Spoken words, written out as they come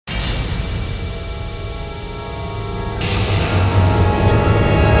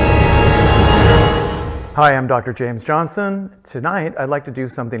Hi, I'm Dr. James Johnson. Tonight, I'd like to do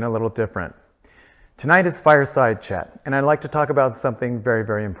something a little different. Tonight is Fireside Chat, and I'd like to talk about something very,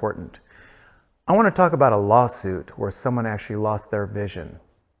 very important. I want to talk about a lawsuit where someone actually lost their vision.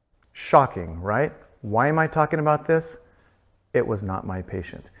 Shocking, right? Why am I talking about this? It was not my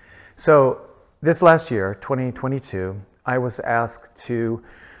patient. So this last year, 2022, I was asked to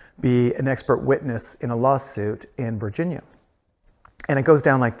be an expert witness in a lawsuit in Virginia. And it goes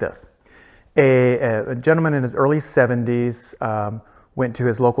down like this. A gentleman in his early 70s went to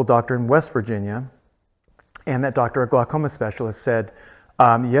his local doctor in West Virginia, and that doctor, a glaucoma specialist, said,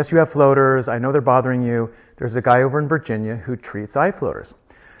 yes, you have floaters. I know they're bothering you. There's a guy over in Virginia who treats eye floaters.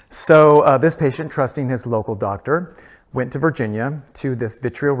 So this patient, trusting his local doctor, went to Virginia to this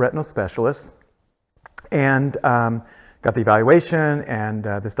vitreoretinal specialist and got the evaluation, and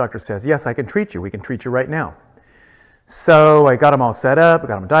this doctor says, yes, I can treat you. We can treat you right now. So I got him all set up, I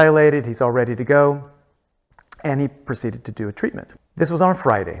got him dilated, he's all ready to go, and he proceeded to do a treatment. This was on a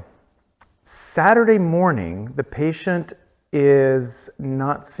Friday. Saturday morning, the patient is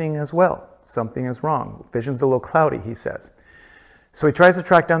not seeing as well. Something is wrong. Vision's a little cloudy, he says. So he tries to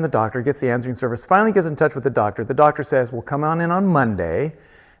track down the doctor, gets the answering service, finally gets in touch with the doctor. The doctor says, well, come on in on Monday,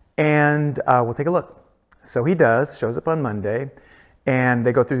 and we'll take a look. So he does, shows up on Monday, and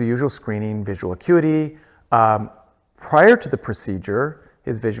they go through the usual screening, visual acuity. Prior to the procedure,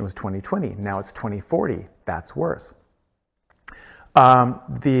 his vision was 20/20. Now it's 20/40. That's worse.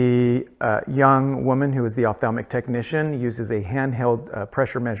 The young woman who is the ophthalmic technician uses a handheld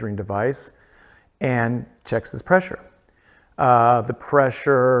pressure measuring device and checks his pressure. The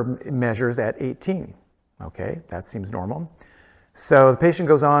pressure measures at 18. Okay, that seems normal. So the patient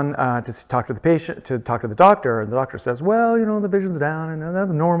goes on to talk to the doctor, and the doctor says, well, you know, the vision's down, and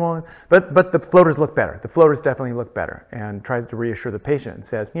that's normal, but the floaters look better. The floaters definitely look better, and tries to reassure the patient and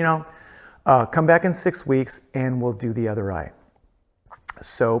says, you know, come back in 6 weeks, and we'll do the other eye.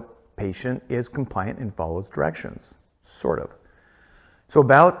 So patient is compliant and follows directions, sort of. So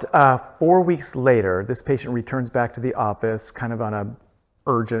about 4 weeks later, this patient returns back to the office, kind of on an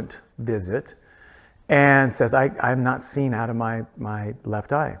urgent visit, and says, I'm not seeing out of my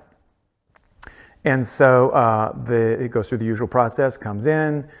left eye. And so it goes through the usual process, comes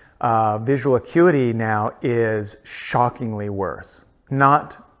in. Visual acuity now is shockingly worse,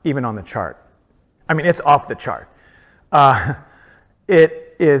 not even on the chart. I mean, it's off the chart.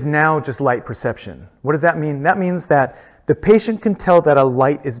 It is now just light perception. What does that mean? That means that the patient can tell that a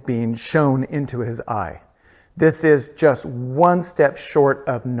light is being shown into his eye. This is just one step short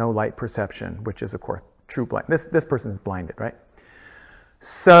of no light perception, which is, of course, true blind. This person is blinded, right?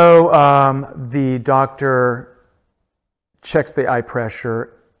 So the doctor checks the eye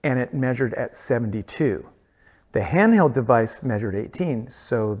pressure, and it measured at 72. The handheld device measured 18,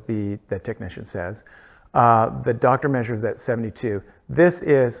 so the technician says. The doctor measures at 72. This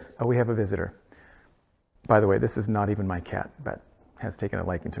is, we have a visitor. By the way, this is not even my cat, but has taken a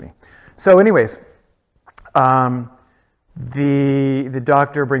liking to me. So anyways, the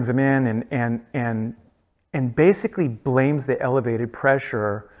doctor brings him in and basically blames the elevated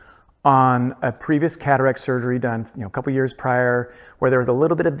pressure on a previous cataract surgery done, a couple years prior, where there was a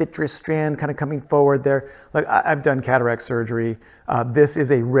little bit of vitreous strand kind of coming forward there. Like, I've done cataract surgery. This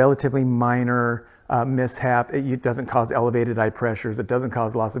is a relatively minor mishap. It doesn't cause elevated eye pressures. It doesn't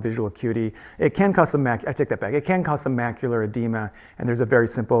cause loss of visual acuity. It can cause some I take that back. It can cause some macular edema, and there's a very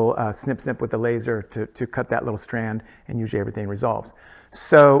simple snip with the laser to cut that little strand, and usually everything resolves.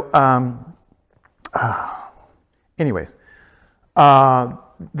 So anyways,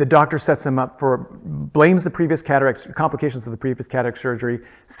 the doctor sets him up blames the previous complications of the previous cataract surgery,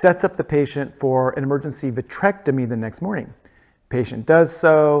 sets up the patient for an emergency vitrectomy the next morning. Patient does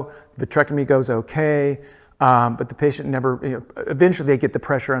so, vitrectomy goes okay, but the patient never, eventually they get the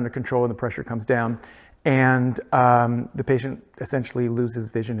pressure under control and the pressure comes down, and the patient essentially loses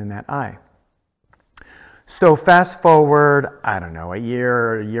vision in that eye. So fast forward, I don't know, a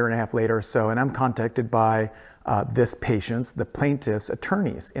year and a half later or so, and I'm contacted by this patient's, the plaintiff's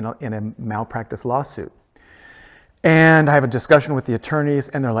attorneys in a malpractice lawsuit. And I have a discussion with the attorneys,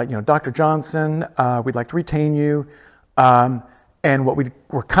 and they're like, Dr. Johnson, we'd like to retain you. And what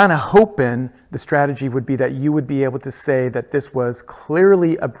we're kind of hoping the strategy would be that you would be able to say that this was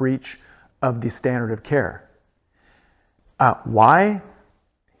clearly a breach of the standard of care. Why?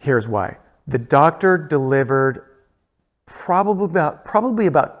 Here's why. The doctor delivered probably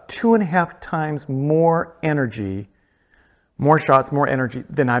about 2.5 times more energy, more shots, more energy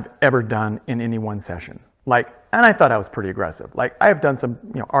than I've ever done in any one session. And I thought I was pretty aggressive. I have done some,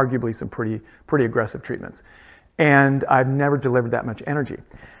 arguably some pretty aggressive treatments. And I've never delivered that much energy.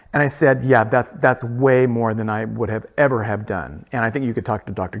 And I said, yeah, that's way more than I would have ever have done. And I think you could talk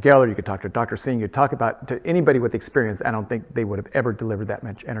to Dr. Geller, you could talk to Dr. Singh, you could talk about to anybody with experience. I don't think they would have ever delivered that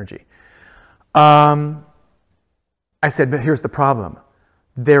much energy. I said, but here's the problem.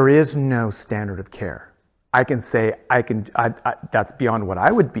 There is no standard of care. I can say, that's beyond what I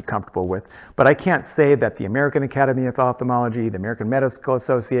would be comfortable with, but I can't say that the American Academy of Ophthalmology, the American Medical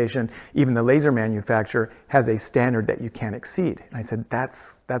Association, even the laser manufacturer has a standard that you can't exceed. And I said,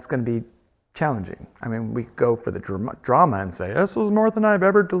 that's going to be challenging. I mean, we go for the drama and say, this was more than I've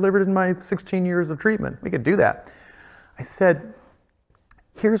ever delivered in my 16 years of treatment. We could do that. I said,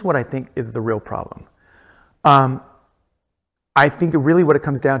 here's what I think is the real problem. I think really what it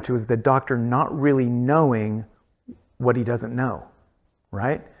comes down to is the doctor not really knowing what he doesn't know,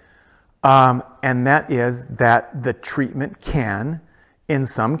 right? And that is that the treatment can, in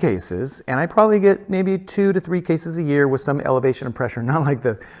some cases, and I probably get maybe 2 to 3 cases a year with some elevation of pressure, not like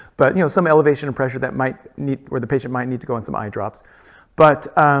this, but some elevation of pressure that might need, where the patient might need to go on some eye drops. But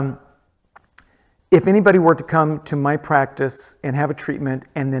if anybody were to come to my practice and have a treatment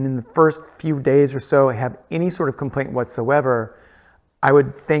and then in the first few days or so have any sort of complaint whatsoever, I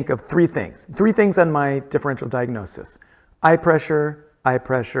would think of 3 things. 3 things on my differential diagnosis: eye pressure,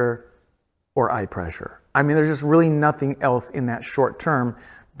 or eye pressure. I mean, there's just really nothing else in that short term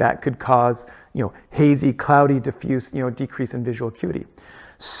that could cause, hazy, cloudy, diffuse, decrease in visual acuity.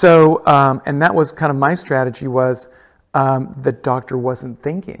 So, and that was kind of my strategy was the doctor wasn't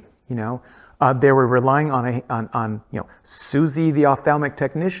thinking, They were relying on Susie, the ophthalmic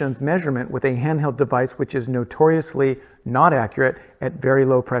technician's measurement with a handheld device, which is notoriously not accurate at very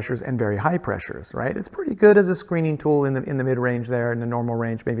low pressures and very high pressures, right? It's pretty good as a screening tool in the mid-range there, in the normal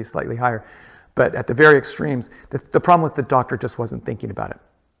range, maybe slightly higher. But at the very extremes, the problem was the doctor just wasn't thinking about it.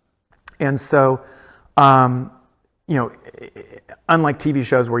 And so, unlike TV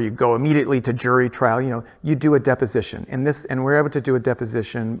shows where you go immediately to jury trial, you do a deposition. And we're able to do a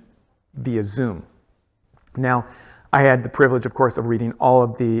deposition via Zoom. Now, I had the privilege, of course, of reading all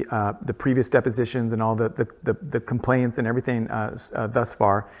of the previous depositions and all the complaints and everything thus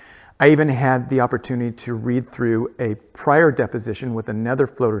far. I even had the opportunity to read through a prior deposition with another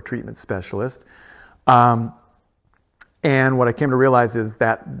floater treatment specialist. And what I came to realize is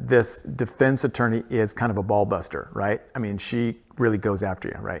that this defense attorney is kind of a ball buster, right? I mean, she really goes after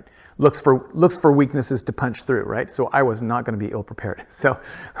you, right? Looks for weaknesses to punch through, right? So I was not going to be ill prepared. So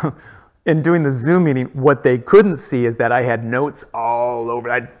in doing the Zoom meeting, what they couldn't see is that I had notes all over.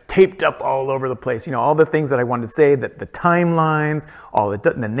 I taped up all over the place. All the things that I wanted to say, that the timelines, all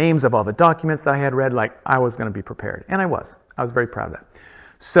the names of all the documents that I had read, like I was going to be prepared. And I was very proud of that.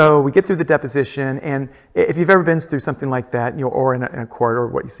 So we get through the deposition, and if you've ever been through something like that, or in a court, or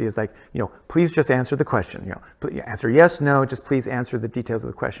what you see is like, please just answer the question. Answer yes, no, just please answer the details of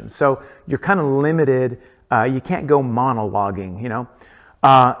the question. So you're kind of limited. You can't go monologuing,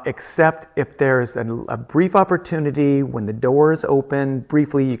 except if there's a brief opportunity when the door is open.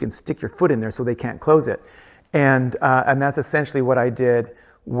 Briefly, you can stick your foot in there so they can't close it, and that's essentially what I did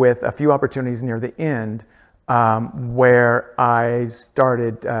with a few opportunities near the end. Where I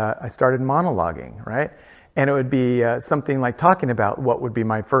started monologuing, right? And it would be something like talking about what would be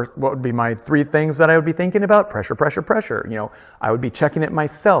my 3 things that I would be thinking about: pressure, pressure, pressure. I would be checking it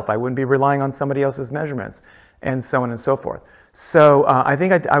myself. I wouldn't be relying on somebody else's measurements, and so on and so forth. So I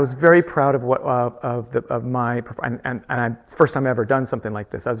think I was very proud of and it's the first time I've ever done something like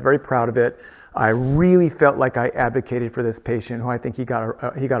this. I was very proud of it. I really felt like I advocated for this patient, who I think he got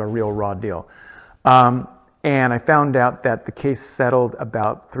a real raw deal. And I found out that the case settled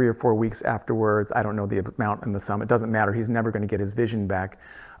about 3 or 4 weeks afterwards. I don't know the amount and the sum. It doesn't matter. He's never going to get his vision back.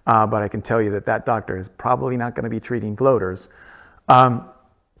 But I can tell you that doctor is probably not going to be treating floaters.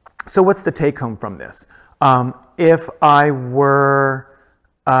 So what's the take home from this? If I were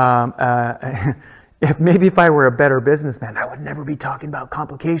If I were a better businessman, I would never be talking about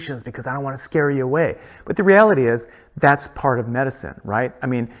complications because I don't want to scare you away. But the reality is that's part of medicine, right? I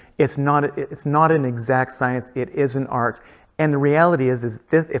mean, it's not an exact science. It is an art. And the reality is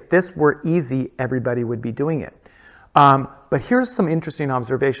if this were easy, everybody would be doing it. But here's some interesting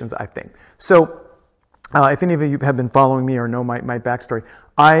observations, I think. So if any of you have been following me or know my backstory,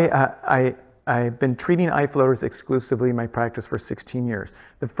 I've been treating eye floaters exclusively in my practice for 16 years.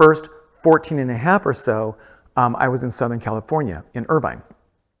 The first 14 and a half or so, I was in Southern California, in Irvine.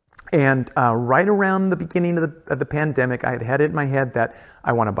 And right around the beginning of the pandemic, I had it in my head that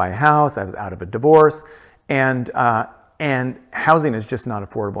I want to buy a house. I was out of a divorce. And And housing is just not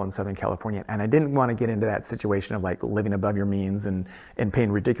affordable in Southern California. And I didn't want to get into that situation of like living above your means and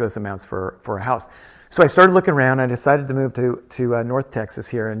paying ridiculous amounts for a house. So I started looking around. I decided to move to North Texas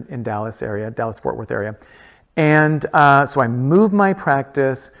here in Dallas area, Dallas-Fort Worth area. And so I moved my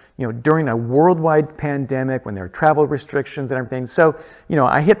practice, during a worldwide pandemic when there were travel restrictions and everything. So,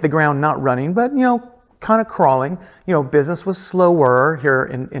 I hit the ground not running, but, kind of crawling. Business was slower here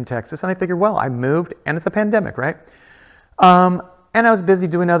in Texas. And I figured, well, I moved and it's a pandemic, right? And I was busy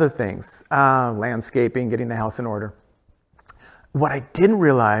doing other things, landscaping, getting the house in order. What I didn't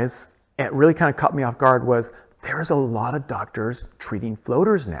realize, and it really kind of caught me off guard, was there's a lot of doctors treating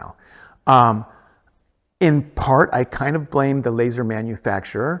floaters now. In part, I kind of blame the laser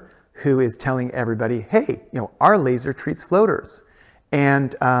manufacturer who is telling everybody, hey, our laser treats floaters.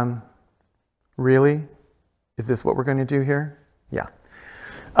 And really? Is this what we're going to do here? Yeah.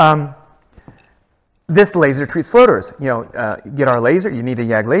 This laser treats floaters. Get our laser. You need a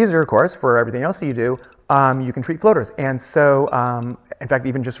YAG laser, of course, for everything else that you do. You can treat floaters. And so, in fact,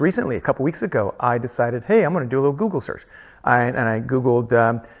 even just recently, a couple weeks ago, I decided, hey, I'm going to do a little Google search. And I Googled,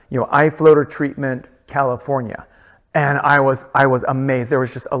 eye floater treatment, California. And I was amazed. There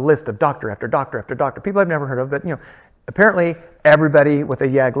was just a list of doctor after doctor after doctor, people I've never heard of, but apparently everybody with a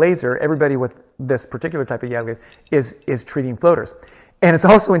YAG laser, everybody with this particular type of YAG laser is treating floaters. And it's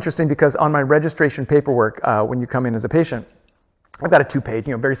also interesting because on my registration paperwork, when you come in as a patient, I've got a 2-page,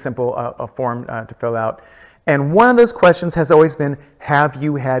 very simple a form to fill out. And one of those questions has always been, have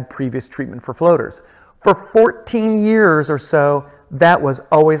you had previous treatment for floaters? For 14 years or so, that was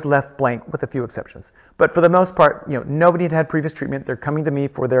always left blank with a few exceptions. But for the most part, nobody had previous treatment. They're coming to me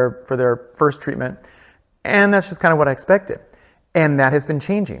for their first treatment. And that's just kind of what I expected. And that has been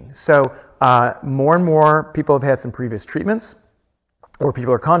changing. So more and more people have had some previous treatments, or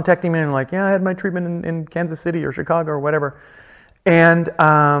people are contacting me and like, yeah, I had my treatment in Kansas City or Chicago or whatever. And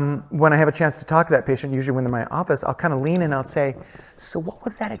when I have a chance to talk to that patient, usually when they're in my office, I'll kind of lean in and I'll say, so what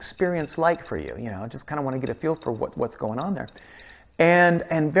was that experience like for you? I just kind of want to get a feel for what's going on there.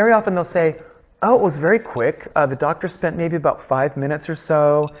 And very often they'll say, oh, it was very quick. The doctor spent maybe about 5 minutes or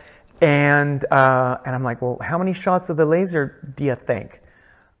so. And I'm like, well, how many shots of the laser do you think?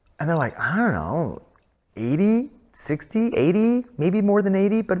 And they're like, I don't know, 80, 60, 80, maybe more than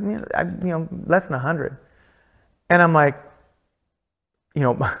 80, but less than 100. And I'm like,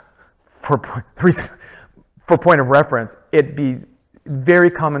 for point of reference, it'd be very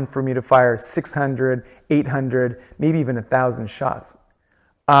common for me to fire 600, 800, maybe even 1,000 shots.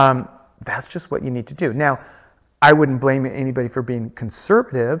 That's just what you need to do. Now, I wouldn't blame anybody for being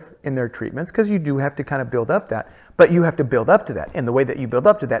conservative in their treatments because you do have to kind of build up that. But you have to build up to that. And the way that you build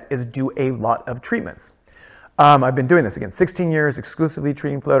up to that is do a lot of treatments. I've been doing this, again, 16 years exclusively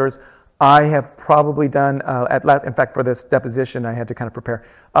treating floaters. I have probably done, in fact, for this deposition, I had to kind of prepare,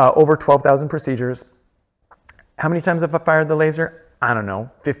 over 12,000 procedures. How many times have I fired the laser? I don't know,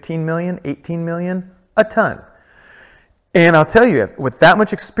 15 million, 18 million, a ton. And I'll tell you, with that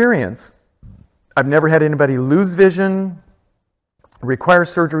much experience, I've never had anybody lose vision, require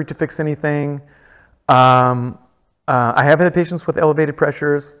surgery to fix anything. I have had patients with elevated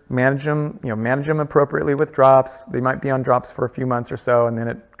pressures, manage them appropriately with drops. They might be on drops for a few months or so, and then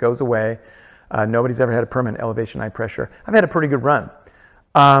it goes away. Nobody's ever had a permanent elevation eye pressure. I've had a pretty good run.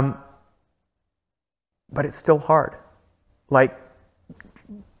 But it's still hard. Like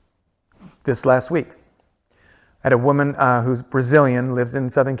this last week, I had a woman who's Brazilian, lives in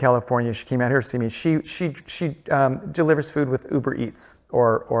Southern California. She came out here to see me. She delivers food with Uber Eats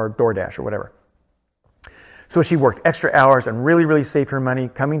or DoorDash or whatever. So she worked extra hours and really saved her money,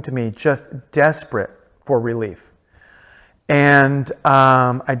 coming to me just desperate for relief. And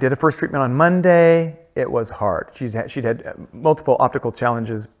I did a first treatment on Monday. It was hard. She'd had multiple optical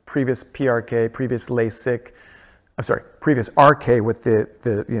challenges, previous PRK, previous LASIK, previous RK with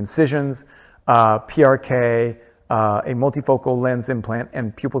the incisions, PRK, a multifocal lens implant,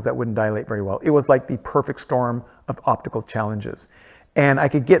 and pupils that wouldn't dilate very well. It was like the perfect storm of optical challenges. And I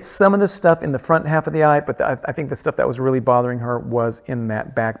could get some of the stuff in the front half of the eye, but I think the stuff that was really bothering her was in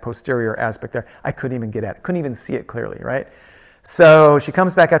that back posterior aspect there. I couldn't even get at it, couldn't even see it clearly, right? So she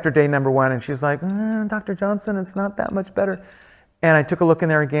comes back after day number 1 and she's like, Dr. Johnson, it's not that much better. And I took a look in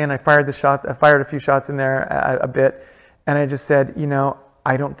there again. I fired a few shots in there a bit. And I just said,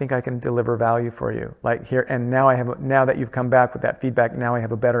 I don't think I can deliver value for you. Like here, and now that you've come back with that feedback, now I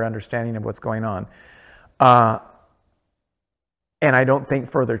have a better understanding of what's going on. And I don't think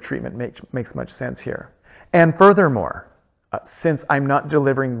further treatment makes much sense here. And furthermore, since I'm not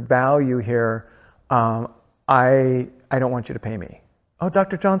delivering value here, I don't want you to pay me. Oh,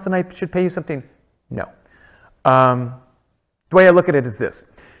 Dr. Johnson, I should pay you something. No. The way I look at it is this.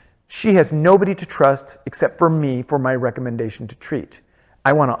 She has nobody to trust except for me for my recommendation to treat.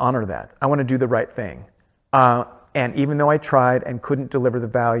 I want to honor that. I want to do the right thing. And even though I tried and couldn't deliver the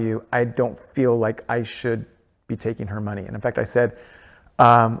value, I don't feel like I should be taking her money. And in fact, I said,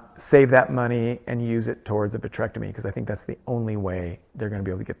 save that money and use it towards a vitrectomy, because I think that's the only way they're going to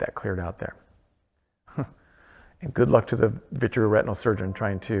be able to get that cleared out there. And good luck to the vitreoretinal surgeon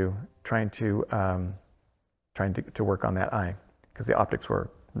trying to work on that eye, because the optics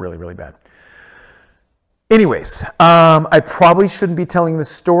were really, really bad. Anyways, I probably shouldn't be telling this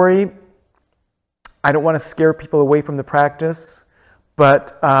story. I don't want to scare people away from the practice,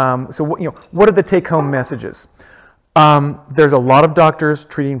 but so what are the take-home messages? There's a lot of doctors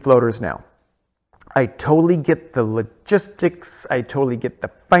treating floaters now. I totally get the logistics. I totally get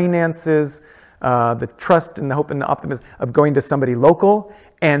the finances, the trust and the hope and the optimism of going to somebody local.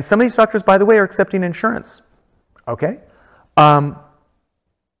 And some of these doctors, by the way, are accepting insurance. Okay?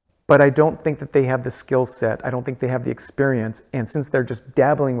 But I don't think that they have the skill set. I don't think they have the experience. And since they're just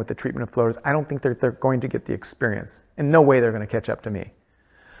dabbling with the treatment of floaters, I don't think they're going to get the experience. In no way they're going to catch up to me.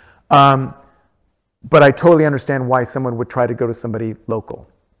 But I totally understand why someone would try to go to somebody local.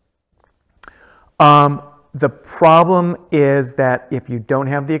 The problem is that if you don't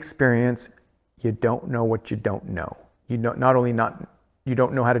have the experience, you don't know what you don't know. You don't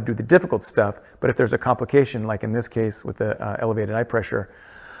know how to do the difficult stuff, but if there's a complication, like in this case with the elevated eye pressure,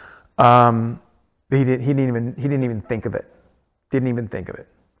 he didn't even think of it. Didn't even think of it.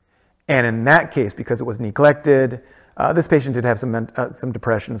 And in that case, because it was neglected, this patient did have some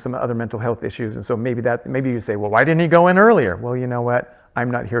depression, some other mental health issues, and so maybe you say, well, why didn't he go in earlier? Well, you know what?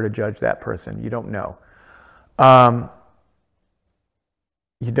 I'm not here to judge that person. You don't know.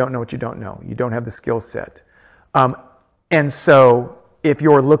 You don't know what you don't know. You don't have the skill set. And so if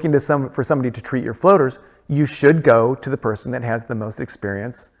you're looking for somebody to treat your floaters, you should go to the person that has the most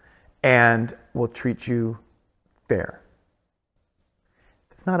experience and will treat you fair.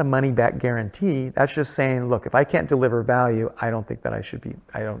 It's not a money-back guarantee. That's just saying, look, if I can't deliver value, I don't think that I should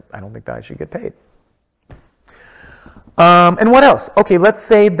get paid. And what else? Okay, let's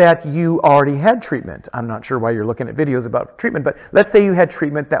say that you already had treatment. I'm not sure why you're looking at videos about treatment, but let's say you had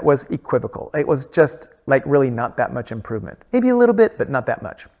treatment that was equivocal. It was just like really not that much improvement. Maybe a little bit, but not that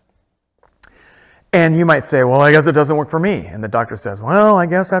much. And you might say, well, I guess it doesn't work for me. And the doctor says, well, I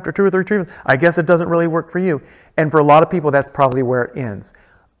guess after 2 or 3 treatments, I guess it doesn't really work for you. And for a lot of people, that's probably where it ends.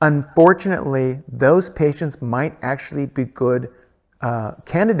 Unfortunately, those patients might actually be good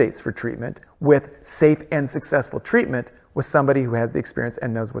candidates for treatment with safe and successful treatment with somebody who has the experience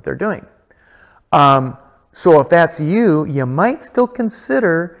and knows what they're doing. So if that's you, you might still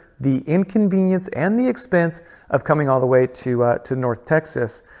consider the inconvenience and the expense of coming all the way to North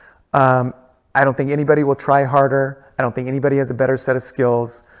Texas. I don't think anybody will try harder. I don't think anybody has a better set of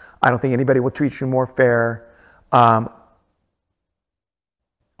skills. I don't think anybody will treat you more fair.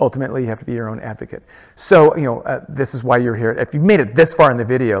 Ultimately, you have to be your own advocate. So, this is why you're here. If you've made it this far in the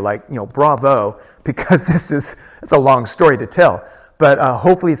video, bravo, because it's a long story to tell. But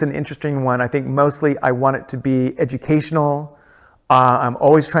hopefully it's an interesting one. I think mostly I want it to be educational. I'm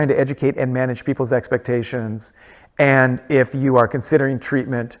always trying to educate and manage people's expectations. And if you are considering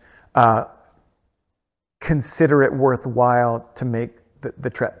treatment, consider it worthwhile to make the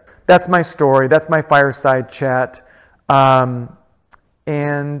trip. That's my story. That's my fireside chat.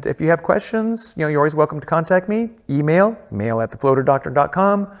 And if you have questions, you're always welcome to contact me. Mail at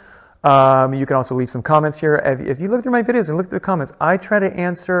thefloaterdoctor.com. You can also leave some comments here. If you look through my videos and look through the comments, I try to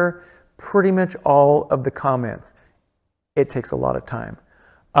answer pretty much all of the comments. It takes a lot of time.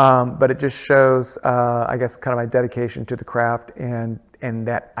 But it just shows, I guess, kind of my dedication to the craft and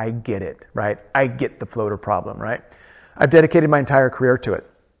that I get it, right? I get the floater problem, right? I've dedicated my entire career to it,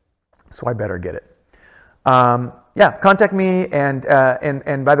 so I better get it. Yeah, contact me, and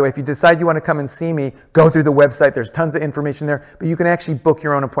by the way, if you decide you want to come and see me, go through the website. There's tons of information there, but you can actually book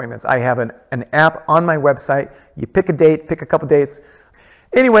your own appointments. I have an app on my website. You pick a date, pick a couple dates.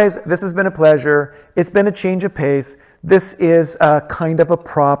 Anyways, this has been a pleasure. It's been a change of pace. This is kind of a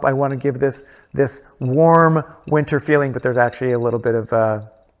prop. I want to give this warm winter feeling, but there's actually a little bit of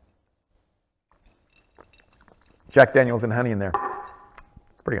Jack Daniels and honey in there.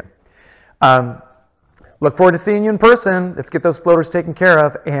 It's pretty good. Look forward to seeing you in person. Let's get those floaters taken care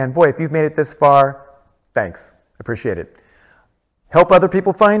of. And boy, if you've made it this far, thanks. I appreciate it. Help other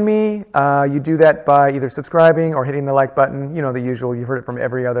people find me. You do that by either subscribing or hitting the like button. The usual. You've heard it from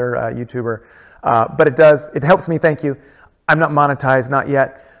every other YouTuber. But it helps me, thank you. I'm not monetized, not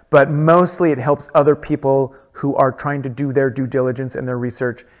yet. But mostly it helps other people who are trying to do their due diligence and their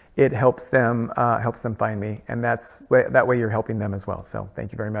research it helps them find me, and that way you're helping them as well. So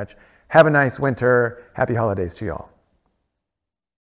thank you very much. Have a nice winter. Happy holidays to you all.